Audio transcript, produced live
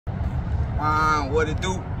What it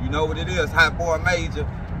do? You know what it is. HotBoyMajor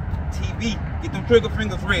TV. Get them trigger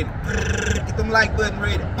fingers ready. Get them like button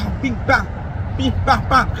ready. Bing bang. Bing bang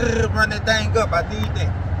bang. Run that thing up. I need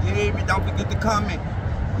that. You hear me? Don't forget to comment.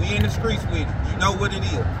 We in the streets with it. You know what it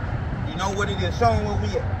is. You know what it is. Show them where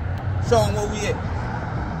we at. Show them where we at.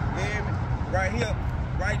 You hear me? Right here.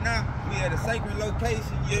 Right now. We at a sacred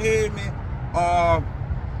location. You hear me?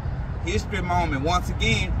 History moment. Once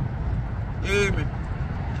again. You hear me?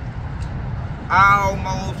 I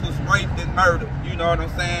almost was raped and murdered, you know what I'm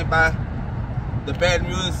saying, by the Baton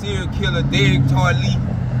Rouge serial killer Derrick Todd.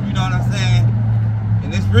 You know what I'm saying?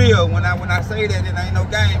 And it's real. When I say that, it ain't no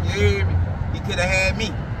game. You hear me? He could have had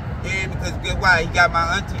me. You hear me? Because guess why? He got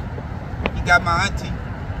my auntie. He got my auntie.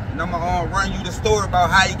 And I'm gonna run you the story about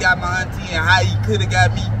how he got my auntie and how he could have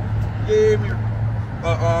got me. You hear me?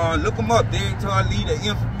 Look him up, Derrick Todd, the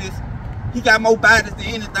infamous. He got more bodies than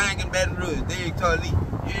anything in Baton Rouge. Derrick Todd.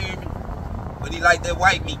 You hear me? But he like that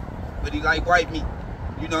white meat. But he like white meat.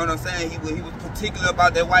 You know what I'm saying? He was particular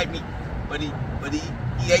about that white meat. But he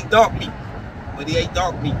ate dark meat. But he ate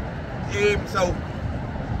dark meat. You hear me? So,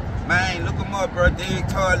 man, look him up, bro. Derrick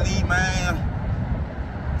Todd, man.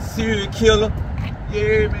 Serial killer. You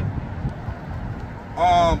hear me?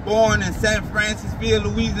 Born in San Francisco,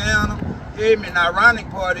 Louisiana. You hear me? And the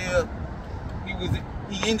ironic part is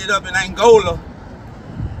he ended up in Angola,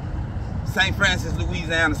 St. Francis,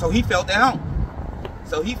 Louisiana. So he felt at home.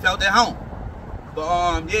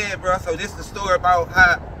 But yeah, bro. So this is the story about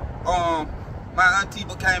how my auntie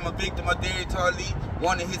became a victim of Derrick Todd,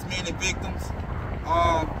 one of his many victims.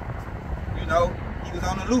 You know, he was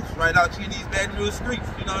on the loose right out here in these Baton Rouge streets.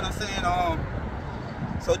 You know what I'm saying?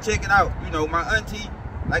 So check it out. You know, my auntie,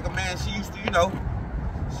 like a man, she used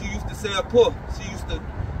to sell puff. She used to,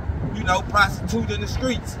 you know, prostitute in the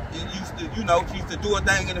streets. And used to, you know, she used to do a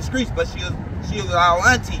thing in the streets, but she was our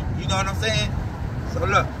auntie. You know what I'm saying? So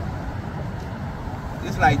look,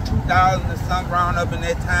 it's like 2000 and something round up in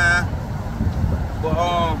that time.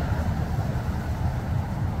 But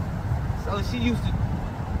so she used to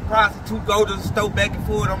prostitute, go to the store back and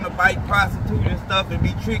forth on the bike, prostitute and stuff, and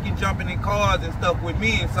be tricking, jumping in cars and stuff with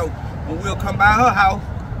me. And so when we'll come by her house,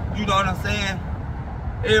 you know what I'm saying?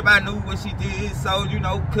 Everybody knew what she did. So, you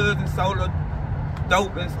know, cousin sold her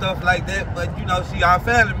dope and stuff like that. But, you know, she our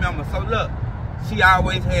family member. So, look, she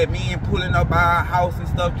always had men pulling up by our house and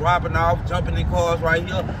stuff, dropping off, jumping in cars right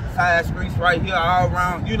here, side streets right here, all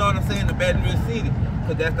around, you know what I'm saying, the Baton Rouge city.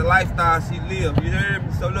 Because that's the lifestyle she lived. You hear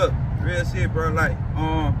me? So, look, real shit, bro. Like,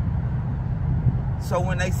 so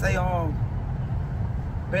when they say,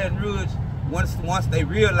 Baton Rouge, once they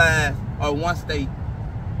realize, or once they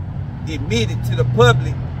admitted to the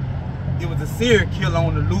public it was a serial killer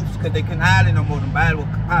on the loose, because they couldn't hide it no more. The body was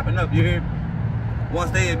popping up, you hear me? Once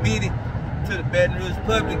they admitted to the Baton Rouge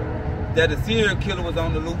public that a serial killer was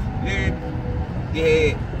on the loose, you hear me?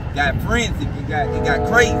 It got frenzied, it got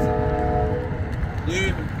crazy. You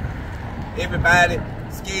hear me? Everybody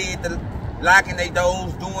scared to locking their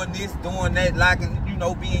doors, doing this, doing that, locking, you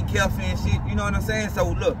know, being careful and shit, you know what I'm saying? So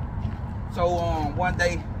look, one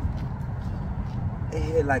day they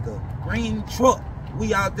had like a green truck.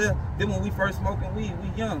 We out there. Then when we first smoking weed, we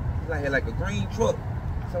young. I had like a green truck.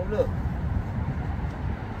 So look,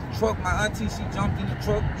 the truck, my auntie, she jumped in the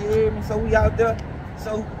truck. You hear me? So we out there.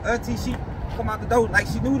 So auntie, she come out the door like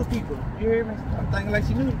she knew the people. You hear me? I'm thinking like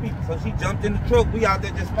she knew the people. So she jumped in the truck. We out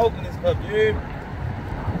there just smoking and stuff. You hear me?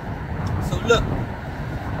 So look,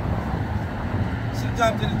 she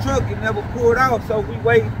jumped in the truck and never pulled out. So we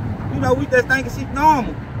wait. You know, we just thinking she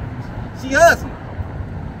normal. She hustling.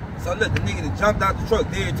 So look, the nigga that jumped out the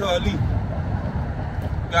truck, Derrick Todd,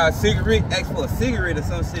 got a cigarette, asked for a cigarette or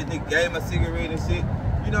some shit. Nigga gave him a cigarette and shit.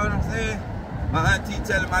 You know what I'm saying? My auntie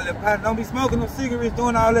telling my little partner, don't be smoking no cigarettes,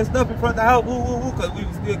 doing all that stuff in front of the house, woo, woo, woo, because we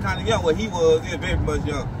was still kind of young. Well, he was very much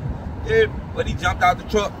young. Yeah, but he jumped out the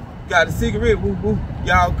truck, got a cigarette, woo, woo.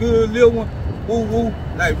 Y'all good, little one, woo, woo.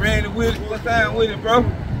 Like, ran it with it, what's down with it, bro?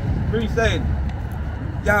 Appreciate it.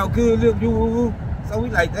 Y'all good, little, woo, woo. So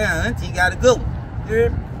we like, damn, auntie got a good one.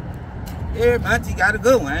 Yeah. Yeah, my auntie got a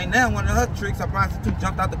good one. Ain't that one of her tricks? A prostitute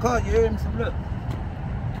jumped out the car. You hear me? So look,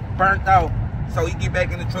 burnt out. So he get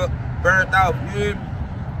back in the truck, burnt out. You hear me?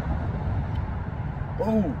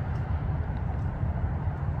 Boom.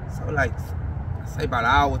 So like, say about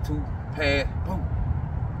an hour or two passed. Boom.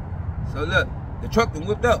 So look, the truck done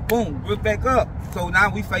whipped up. Boom, whipped back up. So now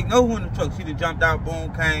we fake know who in the truck. She done jumped out.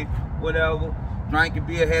 Boom, came, whatever. Drank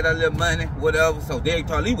beer, had a little money, whatever. So Derrick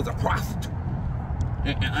Todd was a prostitute.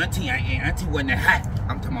 And auntie wasn't that hot.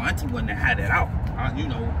 I'm talking about auntie wasn't that hot at all. You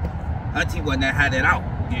know, auntie wasn't that hot at all.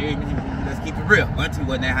 You hear me? Let's keep it real. Auntie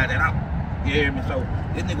wasn't that hot at all. You hear me? So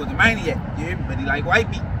this nigga was a maniac. You hear me? But he like white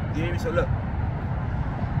meat. You hear me? So look,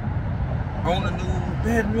 on the news,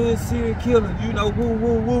 Baton Rouge serial killer. You know, woo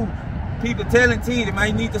woo woo. People telling T they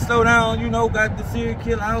might need to slow down. You know, got the serial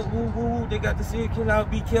killer out. Woo woo woo. They got the serial killer out.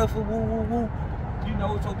 Be careful. Woo woo woo. You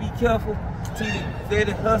know, so be careful. T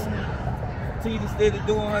steady hustling. T steady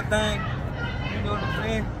doing her thing. You know what I'm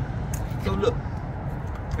saying? So look,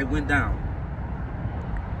 it went down.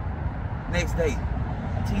 Next day,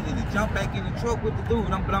 T to jump back in the truck with the dude.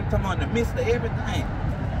 But I'm talking about in the midst of everything.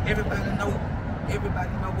 Everybody know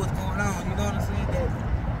what's going on. You know what I'm saying?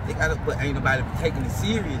 That they gotta put, ain't nobody taking it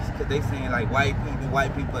serious because they saying like white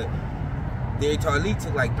people. But Derrick Todd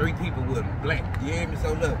took like 3 people with him, blank. You hear me?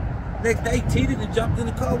 So look, next day T done jumped in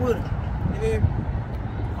the car with him. You hear me?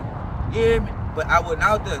 You hear me? But I wasn't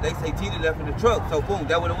out there. They say T left in the truck. So boom,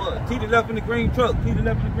 that what it was. T left in the green truck.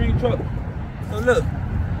 So look,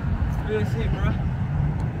 real shit, bro.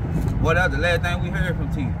 What else? The last thing we heard from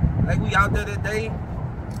T, like we out there that day.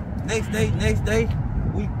 Next day,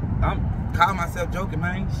 I'm calling myself joking,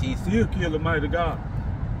 man. She still killer, mighty God.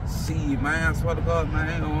 See, man, I swear to God,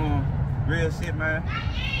 man. Real shit, man.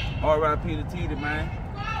 R.I.P. to T, man.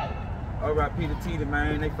 R.I.P. to T,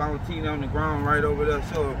 man. They found T on the ground right over there.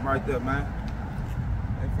 Show it right there, man.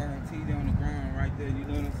 They found T on the ground right there. You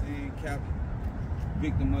know what I'm saying? Captain,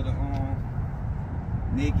 victim of the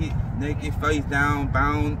naked, face down,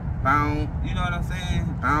 bound. You know what I'm saying?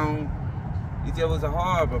 Bound. It just was a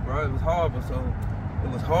horrible, bro. It was horrible. So it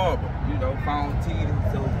was horrible. You know, found T.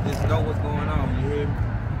 So just know what's going on. You hear me?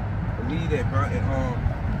 Believe that, bro. And,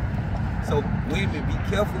 so women, be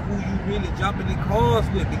careful who you really jumping in cars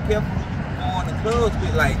with. Be careful who you go on the clubs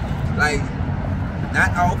with. Like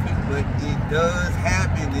not often, but it does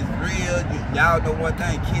happen. It's real. Y'all know one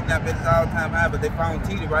thing: kidnapping is all time high. But they found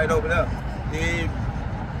T right over there. Dead,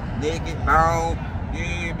 naked, bound. You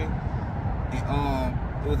hear me? And,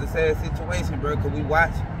 it was a sad situation, bro, because we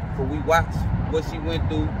watched what she went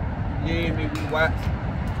through. You hear me? We watched.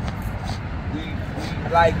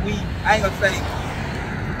 I ain't gonna say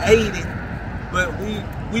hate it, but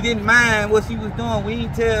we didn't mind what she was doing. We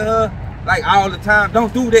didn't tell her, like, all the time,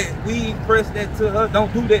 don't do that. We didn't press that to her,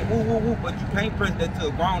 don't do that, woo, woo, woo. But you can't press that to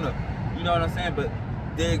a grown-up. You know what I'm saying? But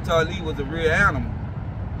Derrick Todd was a real animal.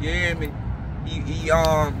 You hear me? He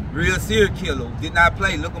real serial killer. Did not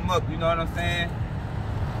play. Look him up. You know what I'm saying?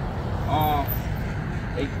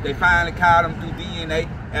 They finally caught him through DNA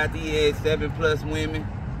after he had 7+ women.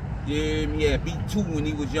 You hear me? He had beat 2 when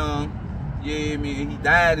he was young. You hear me? And he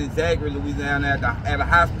died in Zachary, Louisiana at a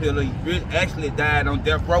hospital. He really actually died on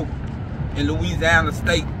death row in Louisiana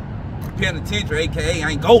State Penitentiary, aka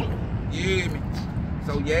Angola. You hear me?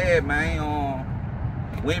 So yeah, man.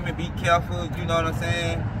 Women, be careful. You know what I'm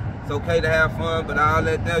saying? It's okay to have fun, but all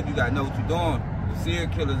that there, you gotta know what you're doing. The serial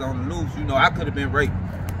killers on the loose. You know, I could have been raped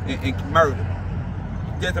and murdered.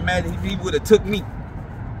 Just imagine if he would have took me.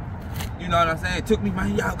 You know what I'm saying? Took me,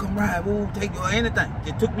 man, y'all come ride, woo, take or anything.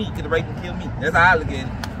 Just took me, could have raped and killed me. That's how I look at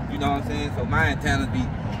it. You know what I'm saying? So my antennas be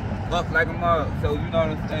up like a mug. So you know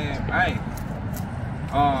what I'm saying? Hey.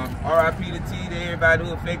 R.I.P. to T to everybody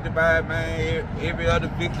who affected by it, man. Every other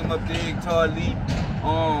victim of Derrick Todd.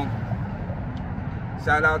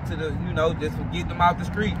 Shout out to the, you know, just for getting them out the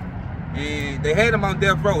street. And they had him on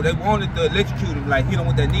death row. They wanted to electrocute him, like hit him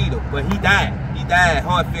with that needle. But he died. He died,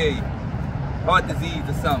 heart failure. Heart disease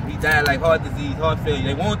or something. He died like heart disease, heart failure.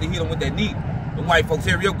 They wanted to hit him with that needle. The white folks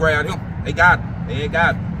here real grabbed him. They got him. They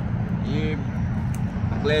got him. Yeah.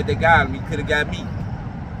 I'm glad they got him. He could have got me.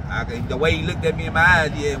 The way he looked at me in my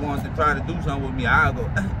eyes, yeah, wanted to try to do something with me. I'll go,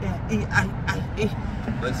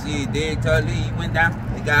 But shit, Derrick Todd, he went down.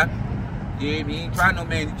 They got him. Yeah, he ain't tried no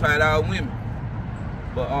man. He tried all women.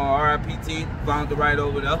 But R.I.P. found the right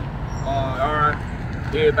over there.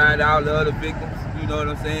 Everybody, all the other victims, you know what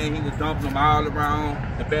I'm saying? He was dumping them all around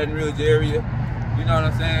the Baton Rouge area. You know what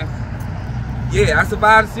I'm saying? Yeah, I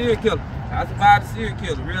survived a serial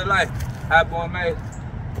killer. Real life. HotBoyMajor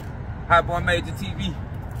TV.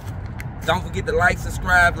 Don't forget to like,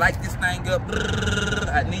 subscribe, light this thing up.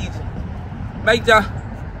 I need you. Major.